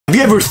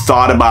ever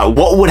thought about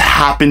what would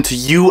happen to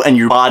you and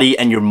your body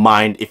and your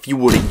mind if you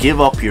were to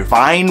give up your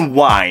fine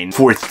wine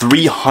for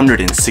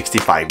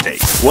 365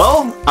 days?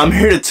 Well, I'm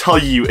here to tell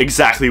you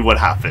exactly what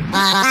happened.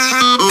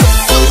 I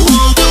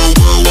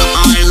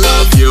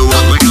love you,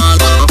 oh my God,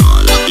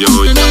 I love you.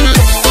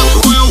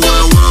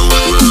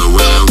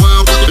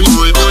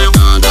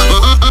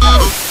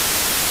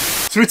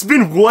 So it's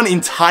been one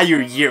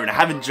entire year and I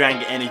haven't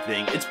drank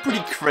anything. It's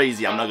pretty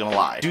crazy, I'm not gonna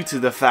lie. Due to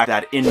the fact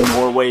that in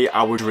Norway,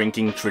 our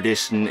drinking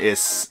tradition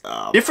is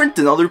different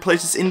than other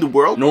places in the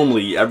world.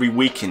 Normally, every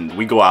weekend,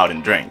 we go out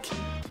and drink.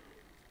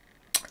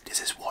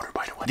 This is water,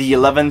 by the way. The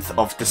 11th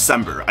of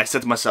December, I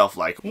said to myself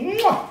like,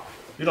 mwah!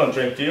 You don't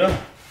drink, do you?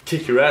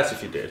 Kick your ass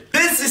if you did.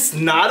 This is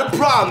not a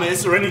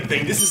promise or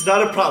anything. This is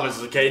not a promise,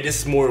 okay?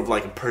 This is more of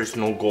like a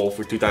personal goal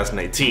for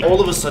 2018.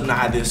 All of a sudden, I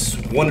had this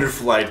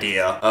wonderful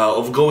idea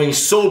of going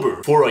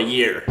sober for a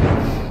year.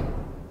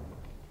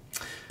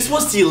 This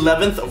was the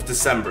 11th of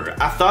December.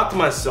 I thought to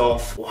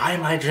myself, why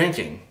am I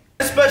drinking?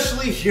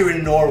 Especially here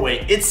in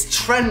Norway, it's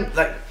trend,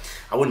 like,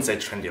 I wouldn't say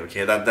trendy,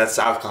 okay? That's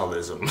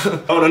alcoholism.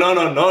 Oh, no.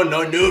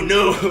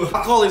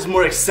 Alcohol is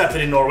more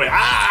accepted in Norway.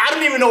 I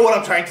don't even know what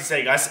I'm trying to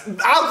say, guys.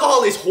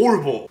 Alcohol is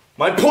horrible.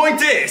 My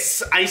point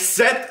is, I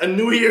set a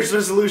New Year's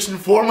resolution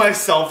for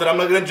myself that I'm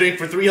not gonna drink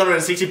for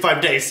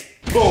 365 days.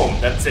 Boom,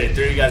 that's it,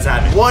 there you guys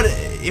have it. What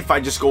if I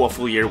just go a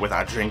full year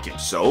without drinking?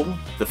 So,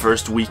 the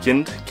first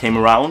weekend came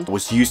around, I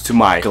was used to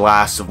my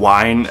glass of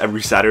wine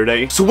every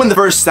Saturday. So when the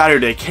first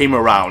Saturday came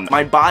around,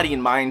 my body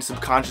and mind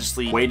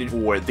subconsciously waited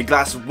for the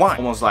glass of wine.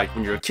 Almost like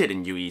when you're a kid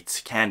and you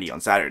eat candy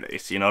on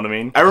Saturdays, you know what I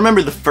mean? I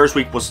remember the first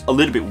week was a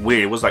little bit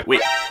weird. It was like,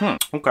 wait,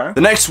 okay.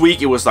 The next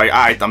week, it was like,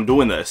 alright, I'm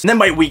doing this. And then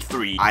by week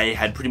 3, I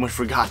had pretty much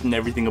forgotten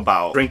everything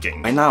about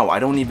drinking. By now, I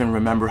don't even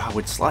remember how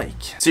it's like.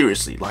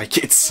 Seriously, like,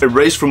 it's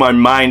erased from my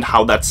mind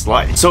how that's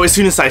like. So as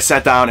soon as I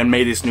sat down and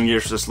made this New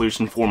Year's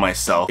resolution for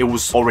myself, it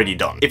was already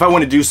done. If I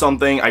want to do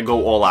something, I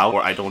go all out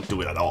or I don't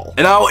do it at all.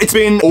 And now it's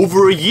been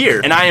over a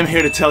year and I am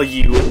here to tell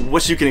you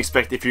what you can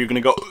expect if you're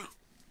gonna go...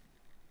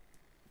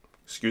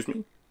 Excuse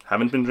me?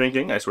 Haven't been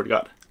drinking, I swear to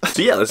God.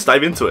 So yeah, let's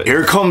dive into it.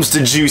 Here comes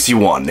the juicy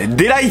one.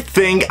 Did I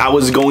think I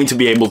was going to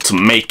be able to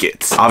make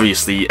it?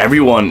 Obviously,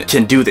 everyone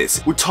can do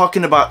this. We're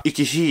talking about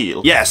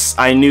Ikkehil. Yes,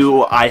 I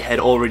knew I had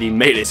already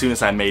made it as soon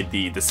as I made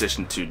the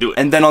decision to do it.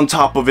 And then on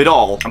top of it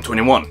all, I'm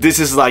 21. This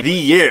is like the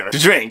year to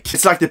drink.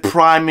 It's like the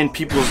prime in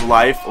people's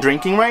life of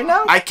drinking right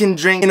now. I can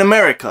drink in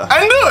America.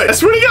 I knew it! I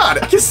swear to God.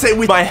 I can say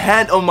with my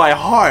hand on my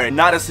heart,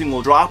 not a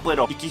single droplet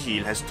of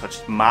Ikkehil has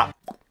touched my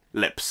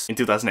lips in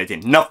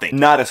 2018. Nothing.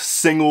 Not a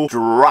single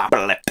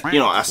droplet. You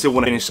know, I still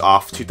want to finish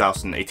off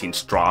 2018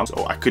 strong,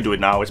 so I could do it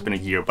now. It's been a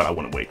year, but I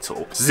want to wait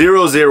till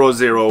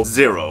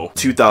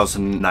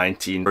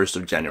 2019, 1st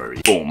of January.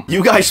 Boom.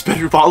 You guys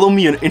better follow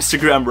me on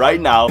Instagram right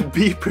now.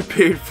 Be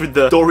prepared for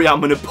the story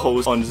I'm gonna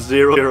post on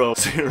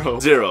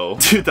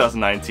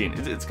 2019.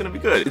 It's gonna be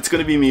good. It's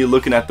gonna be me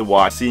looking at the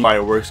watch, seeing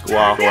fireworks go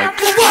off, going...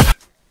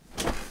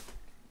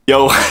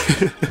 Yo,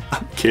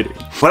 I'm kidding.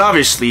 But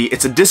obviously,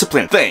 it's a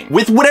discipline thing.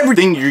 With whatever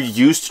thing you're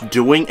used to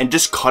doing and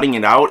just cutting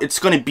it out, it's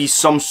gonna be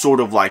some sort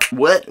of like,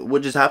 what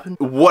just happened?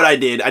 What I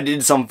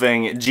did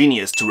something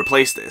genius to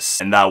replace this.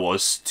 And that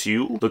was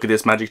to, look at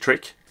this magic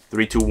trick.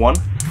 3, 2, 1.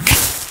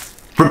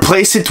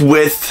 Replace it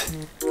with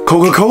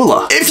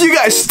Coca-Cola. If you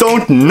guys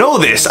don't know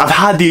this, I've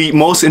had the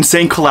most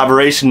insane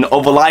collaboration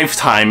of a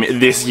lifetime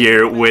this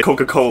year with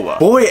Coca-Cola.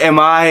 Boy, am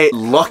I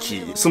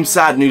lucky. Some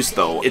sad news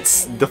though.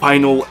 It's the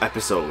final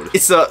episode.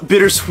 It's a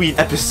bittersweet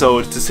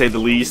episode to say the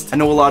least. I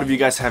know a lot of you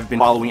guys have been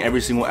following every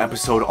single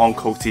episode on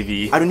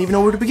CokeTv. I don't even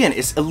know where to begin.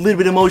 It's a little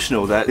bit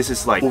emotional that this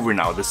is like over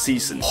now, the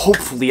season.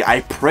 Hopefully, I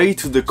pray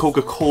to the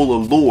Coca-Cola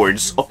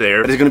lords up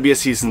there that there's gonna be a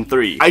season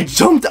 3. I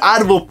jumped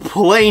out of a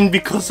plane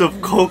because of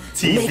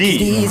CokeTv. Make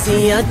it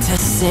easier to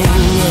sing, yeah.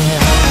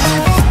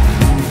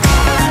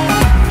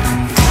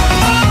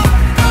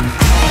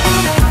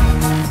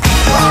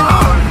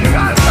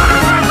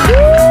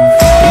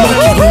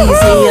 Make it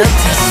easier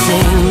to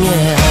sing,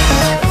 yeah.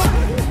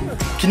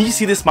 Can you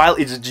see the smile?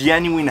 It's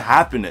genuine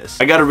happiness.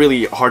 I got a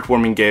really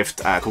heartwarming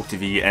gift at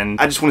CokeTv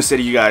and I just want to say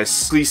to you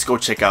guys, please go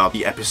check out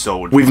the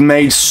episode. We've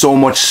made so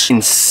much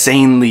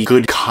insanely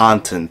good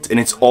content and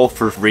it's all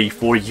for free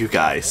for you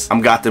guys.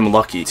 I'm goddamn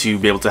lucky to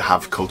be able to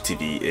have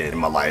CokeTv in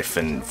my life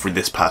and for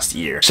this past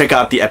year. Check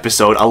out the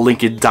episode. I'll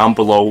link it down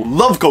below.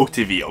 Love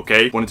CokeTv,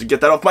 okay? Wanted to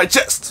get that off my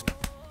chest.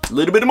 A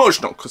little bit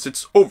emotional because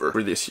it's over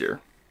for this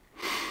year.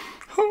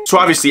 So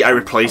obviously I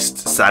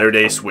replaced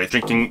Saturdays with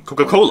drinking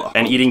Coca-Cola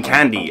and eating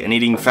candy and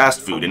eating fast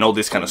food and all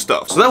this kind of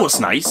stuff. So that was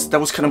nice. That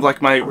was kind of like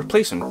my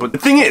replacement. But the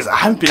thing is, I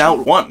haven't been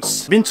out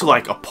once. I've been to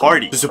like a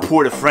party to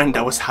support a friend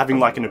that was having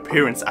like an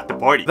appearance at the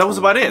party. That was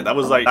about it. That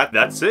was like,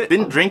 that's it.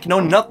 Didn't drink,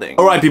 no nothing.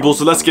 Alright people,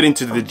 so let's get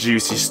into the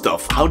juicy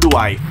stuff. How do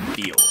I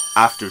feel?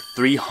 after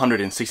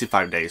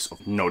 365 days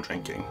of no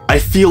drinking. I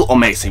feel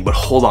amazing, but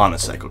hold on a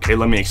sec, okay?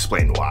 Let me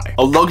explain why.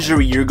 A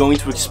luxury you're going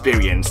to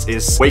experience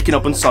is waking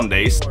up on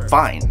Sundays,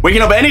 fine.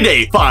 Waking up any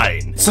day,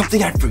 fine.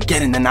 Something I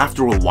forget, and then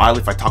after a while,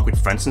 if I talk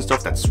with friends and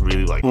stuff that's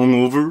really like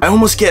hungover, I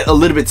almost get a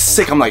little bit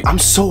sick. I'm like, I'm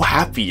so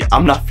happy.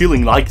 I'm not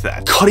feeling like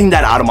that. Cutting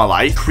that out of my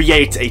life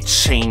creates a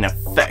chain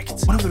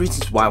effect. One of the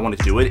reasons why I want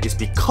to do it is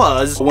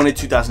because I wanted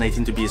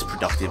 2018 to be as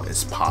productive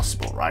as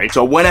possible, right?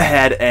 So I went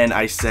ahead and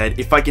I said,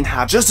 if I can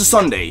have just a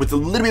Sunday with a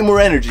little bit more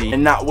energy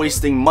and not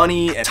wasting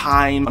money and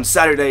time on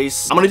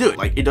Saturdays, I'm gonna do it.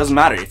 Like, it doesn't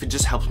matter. If it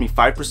just helps me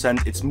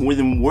 5%, it's more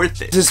than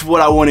worth it. This is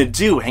what I want to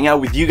do. Hang out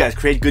with you guys,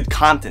 create good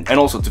content, and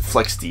also to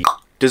flex the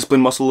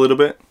discipline muscle a little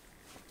bit.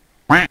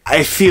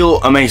 I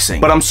feel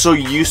amazing, but I'm so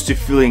used to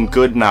feeling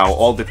good now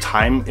all the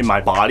time in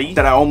my body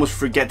that I almost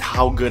forget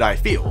how good I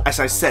feel. As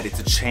I said, it's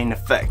a chain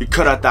effect. You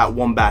cut out that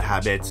one bad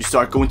habit, you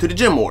start going to the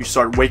gym more, you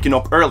start waking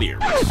up earlier.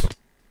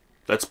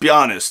 Let's be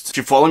honest, if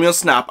you follow me on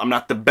Snap, I'm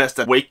not the best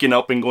at waking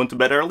up and going to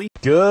bed early.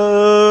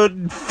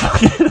 Good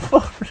fucking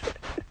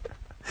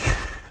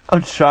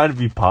I'm trying to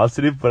be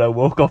positive, but I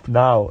woke up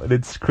now and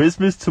it's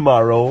Christmas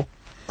tomorrow.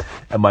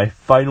 And my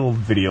final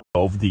video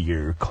of the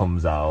year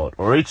comes out,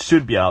 or it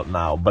should be out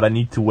now, but I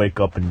need to wake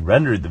up and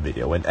render the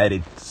video and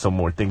edit some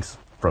more things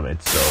from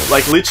it, so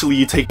like literally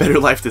you take better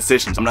life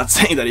decisions. I'm not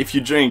saying that if you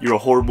drink you're a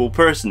horrible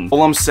person.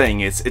 All I'm saying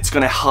is it's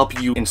gonna help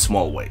you in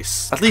small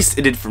ways. At least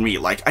it did for me.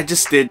 Like, I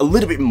just did a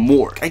little bit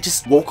more. I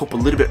just woke up a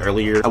little bit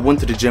earlier, I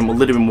went to the gym a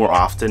little bit more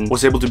often,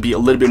 was able to be a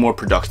little bit more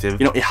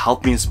productive. You know, it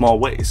helped me in small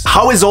ways.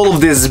 How has all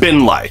of this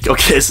been like?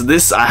 Okay, so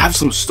I have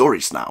some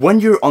stories now. When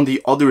you're on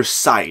the other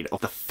side of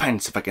the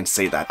fence, if I can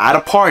say that, at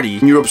a party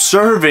and you're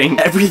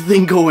observing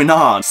everything going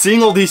on,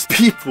 seeing all these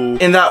people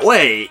in that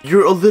way,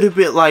 you're a little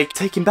bit like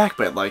taken back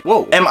by it, like,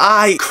 whoa, am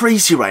I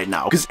crazy right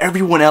now? Because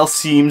everyone else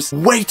seems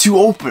way too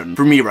open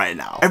for me right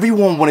now.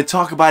 Everyone want to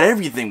talk about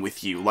everything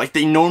with you like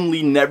they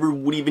normally never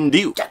would even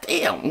do. God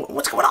damn,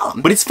 what's going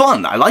on? But it's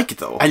fun. I like it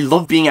though. I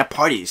love being at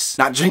parties,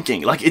 not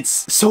drinking. Like,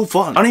 it's so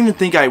fun. I don't even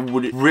think I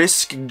would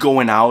risk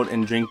going out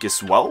and drink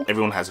as well.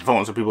 Everyone has a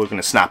phone, so people are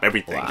gonna snap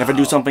everything. Wow. If I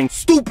do something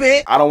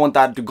stupid, I don't want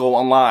that to go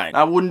online.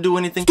 I wouldn't do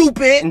anything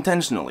stupid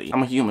intentionally.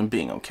 I'm a human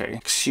being, okay?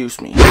 Excuse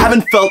me. I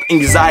haven't felt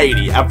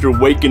anxiety after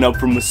waking up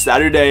from a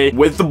Saturday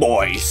with the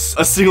boys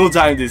a single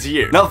time this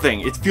year.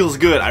 Nothing. It feels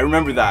good. I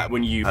remember that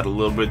when you had a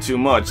little bit too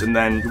much and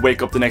then you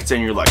wake up the next day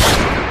and you're like,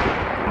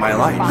 my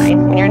life.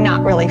 Fine when you're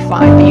not really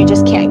fine, but you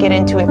just can't get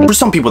into it. For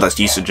some people that's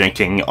used to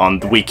drinking on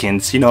the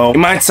weekends, you know, it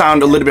might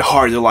sound a little bit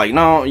hard. They're like,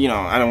 no, you know,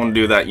 I don't want to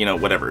do that, you know,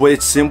 whatever. But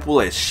it's simple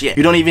as shit.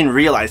 You don't even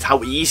realize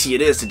how easy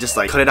it is to just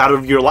like cut it out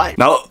of your life.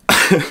 Now,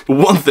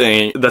 one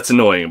thing that's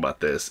annoying about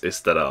this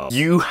is that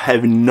you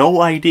have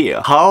no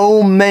idea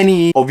how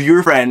many of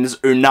your friends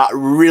are not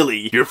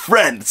really your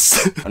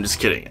friends. I'm just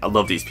kidding. I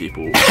love these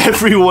people.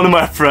 Every one of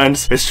my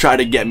friends has tried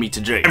to get me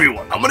to drink.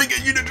 Everyone, I'm gonna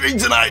get you to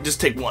drink tonight. Just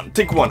take one.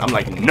 Take one. I'm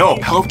like, no.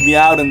 Help me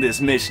out on this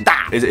mission.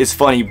 It's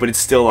funny, but it's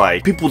still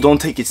like, people don't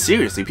take it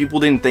seriously. People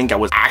didn't think I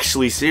was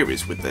actually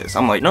serious with this.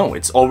 I'm like, no,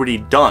 it's already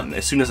done.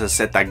 As soon as I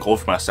set that goal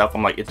for myself,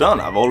 I'm like, it's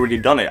done. I've already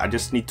done it. I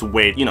just need to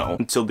wait, you know,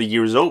 until the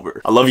year's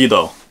over. I love you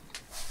though.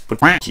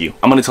 But f you.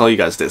 I'm gonna tell you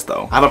guys this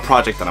though. I have a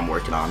project that I'm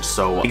working on,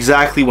 so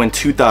exactly when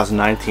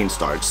 2019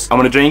 starts, I'm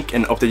gonna drink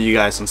and update you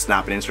guys on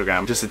Snap and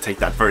Instagram just to take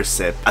that first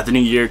sip at the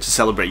new year to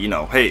celebrate, you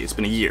know, hey, it's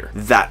been a year.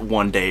 That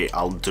one day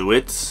I'll do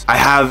it. I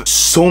have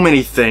so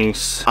many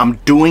things I'm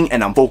doing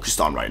and I'm focused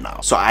on right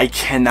now, so I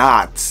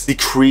cannot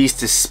decrease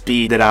the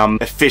speed that I'm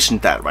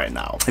efficient at right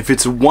now. If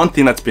it's one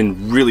thing that's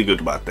been really good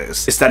about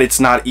this, it's that it's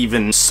not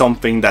even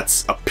something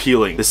that's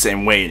appealing the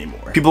same way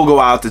anymore. People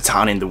go out to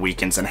town in the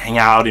weekends and hang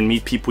out and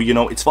meet people, you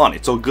know, it's fun,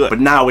 it's all good.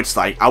 But now it's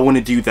like, I want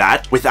to do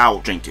that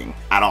without drinking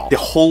at all. The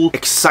whole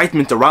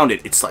excitement around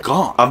it, it's like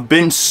gone. I've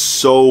been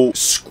so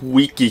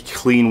squeaky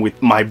clean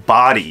with my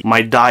body,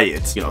 my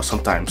diet. You know,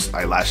 sometimes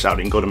I lash out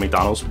and go to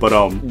McDonald's, but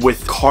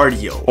with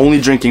cardio, only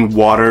drinking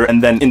water,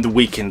 and then in the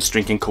weekends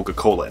drinking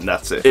Coca-Cola, and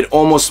that's it. It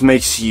almost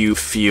makes you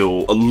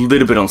feel a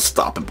little bit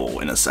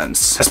unstoppable in a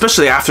sense,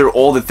 especially after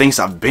all the things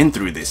I've been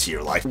through this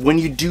year. Like, when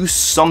you do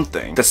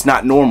something that's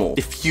not normal,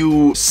 if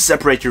you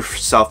separate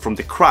yourself from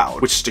the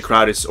crowd, which the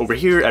crowd is over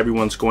here,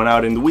 everyone's going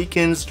out in the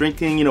weekends,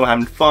 drinking, you know,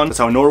 having fun. That's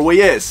how Norway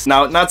is.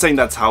 Now, not saying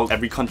that's how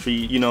every country,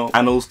 you know,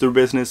 handles their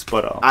business,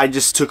 but I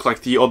just took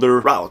like the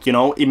other route, you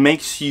know? It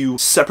makes you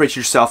separate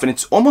yourself, and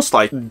it's almost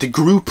like the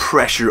group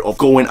pressure of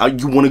going out.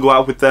 You want to go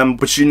out with them,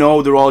 but you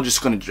know they're all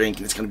just gonna drink,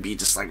 and it's gonna be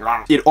just like,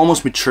 rah. It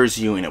almost matures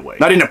you in a way.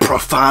 Not in a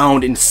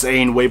profound,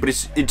 insane way, but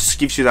it just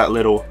gives you that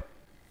little,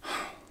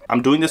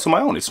 I'm doing this on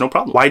my own, it's no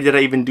problem. Why did I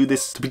even do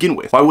this to begin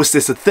with? Why was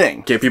this a thing?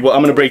 Okay, people,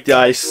 I'm gonna break the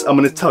ice. I'm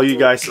gonna tell you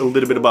guys a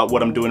little bit about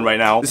what I'm doing right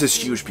now. This is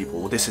huge,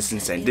 people. This is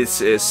insane.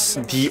 This is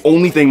the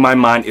only thing my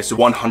mind is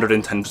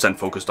 110%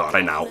 focused on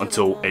right now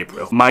until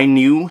April. My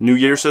New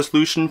Year's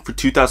resolution for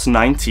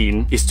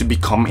 2019 is to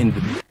become in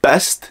the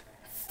best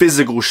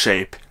physical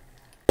shape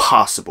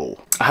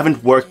possible. I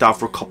haven't worked out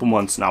for a couple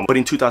months now, but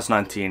in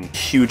 2019,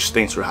 huge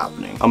things are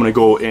happening. I'm gonna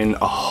go in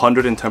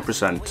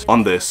 110%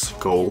 on this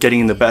goal, getting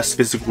in the best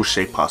physical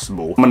shape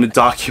possible. I'm gonna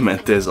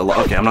document this a lot.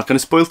 Okay, I'm not gonna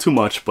spoil too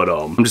much, but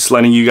I'm just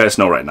letting you guys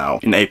know right now.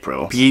 In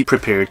April, be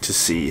prepared to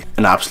see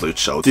an absolute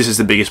show. This is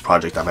the biggest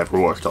project I've ever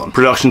worked on.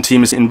 Production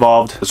team is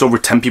involved. There's over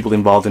 10 people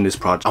involved in this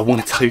project. I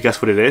want to tell you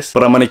guys what it is,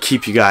 but I'm gonna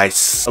keep you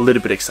guys a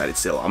little bit excited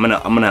still. I'm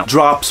gonna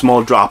drop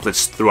small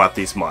droplets throughout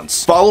these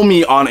months. Follow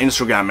me on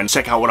Instagram and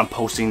check out what I'm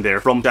posting there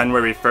from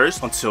January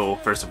 1st until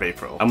 1st of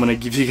April. I'm gonna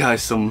give you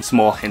guys some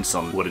small hints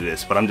on what it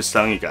is, but I'm just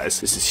telling you guys,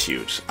 this is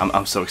huge.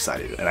 I'm so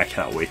excited and I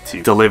cannot wait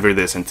to deliver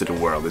this into the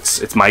world.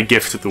 It's my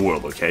gift to the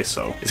world, okay?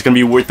 So it's gonna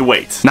be worth the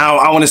wait. Now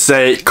I want to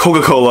say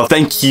Coca-Cola,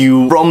 thank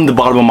you from the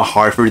bottom of my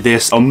heart for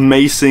this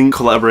amazing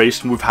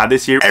collaboration we've had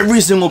this year.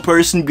 Every single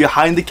person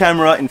behind the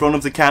camera, in front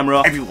of the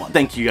camera, everyone,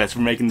 thank you guys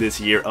for making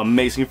this year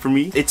amazing for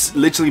me. It's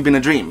literally been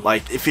a dream.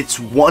 Like, if it's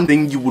one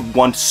thing you would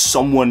want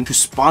someone to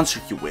sponsor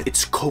you with,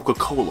 it's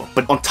Coca-Cola.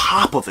 But on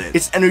top of it,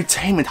 it's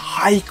entertainment,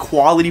 high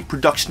quality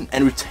production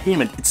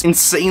entertainment. It's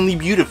insanely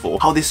beautiful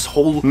how this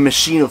whole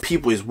machine of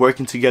people is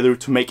working together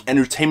to make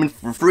entertainment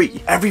for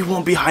free.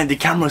 Everyone behind the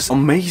camera is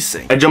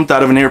amazing. I jumped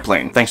out of an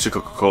airplane thanks to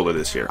Coca-Cola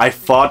this year. I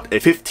fought a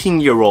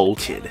 15-year-old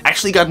kid.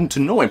 Actually gotten to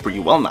know him pretty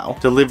well now.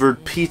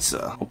 Delivered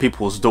pizza on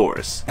people's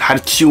doors.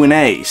 Had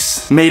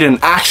Q&As. Made an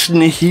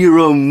action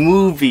hero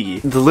movie.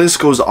 The list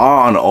goes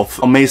on of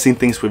amazing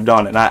things we've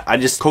done, and I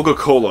just,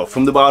 Coca-Cola,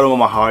 from the bottom of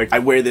my heart, I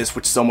wear this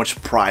with so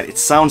much pride. It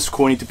sounds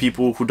corny to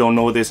people who don't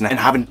know this and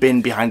haven't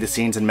been behind the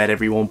scenes and met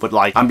everyone, but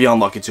like, I'm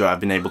beyond lucky to have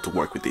been able to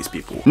work with these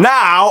people.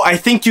 Now, I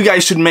think you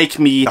guys should make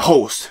me a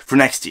host for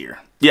next year.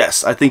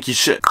 Yes, I think you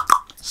should.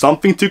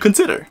 Something to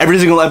consider. Every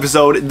single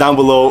episode down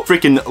below.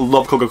 Freaking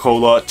love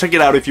Coca-Cola. Check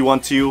it out if you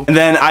want to. And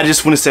then I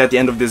just want to say at the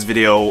end of this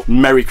video,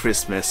 Merry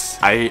Christmas.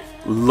 I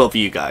love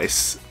you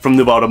guys from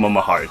the bottom of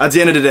my heart. At the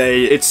end of the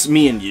day, it's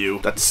me and you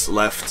that's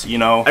left, you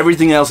know?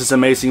 Everything else is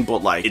amazing,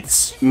 but like,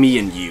 it's me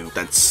and you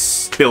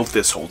that's built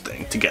this whole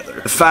thing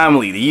together. The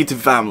family, the YouTube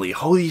family,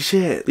 holy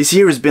shit. This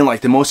year has been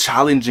like the most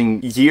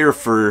challenging year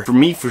for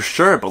me for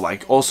sure, but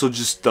like also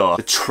just the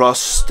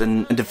trust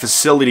and the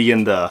facility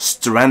and the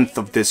strength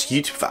of this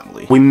YouTube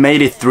family. We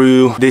made it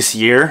through this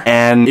year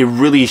and it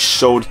really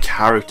showed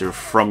character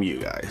from you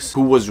guys.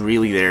 Who was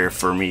really there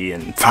for me,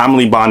 and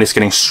family bond is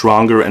getting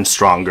stronger and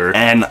stronger.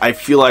 And I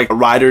feel like a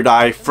ride or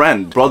die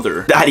friend,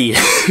 brother, daddy.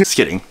 Just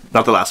kidding.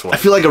 Not the last one. I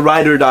feel like a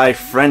ride or die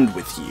friend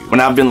with you. When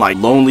I've been like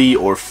lonely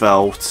or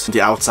felt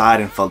the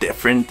outside and felt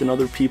different than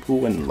other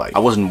people and like I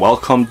wasn't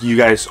welcomed, you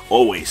guys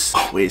always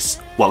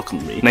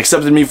welcomed me and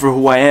accepted me for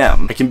who I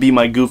am. I can be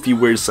my goofy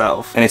weird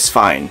self and it's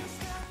fine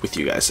with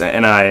you guys.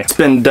 And it's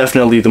been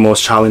definitely the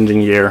most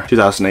challenging year,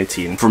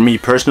 2018, for me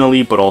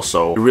personally, but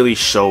also it really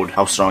showed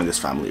how strong this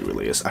family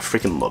really is. I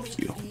freaking love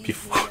you.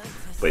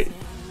 Wait,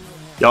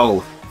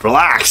 y'all.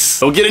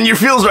 Relax. Don't get in your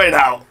feels right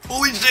now.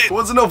 Holy shit.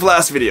 Wasn't enough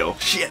last video.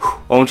 Shit.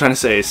 All I'm trying to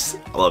say is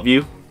I love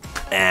you.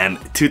 And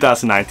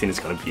 2019 is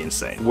gonna be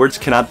insane. Words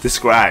cannot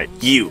describe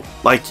you.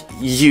 Like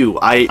you.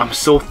 I'm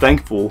so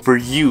thankful for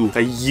you.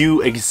 That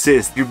you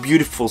exist. Your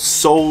beautiful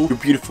soul. Your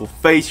beautiful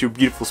face. Your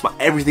beautiful smile.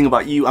 Everything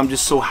about you. I'm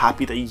just so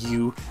happy that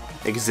you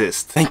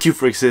exist. Thank you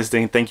for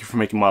existing. Thank you for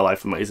making my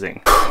life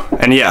amazing.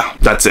 And yeah,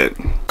 that's it.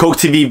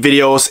 CokeTv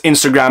videos,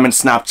 Instagram and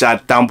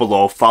Snapchat down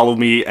below. Follow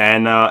me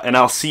and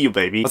I'll see you,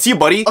 baby. I'll see you,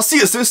 buddy. I'll see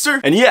you,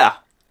 sister. And yeah,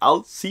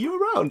 I'll see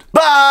you around.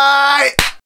 Bye!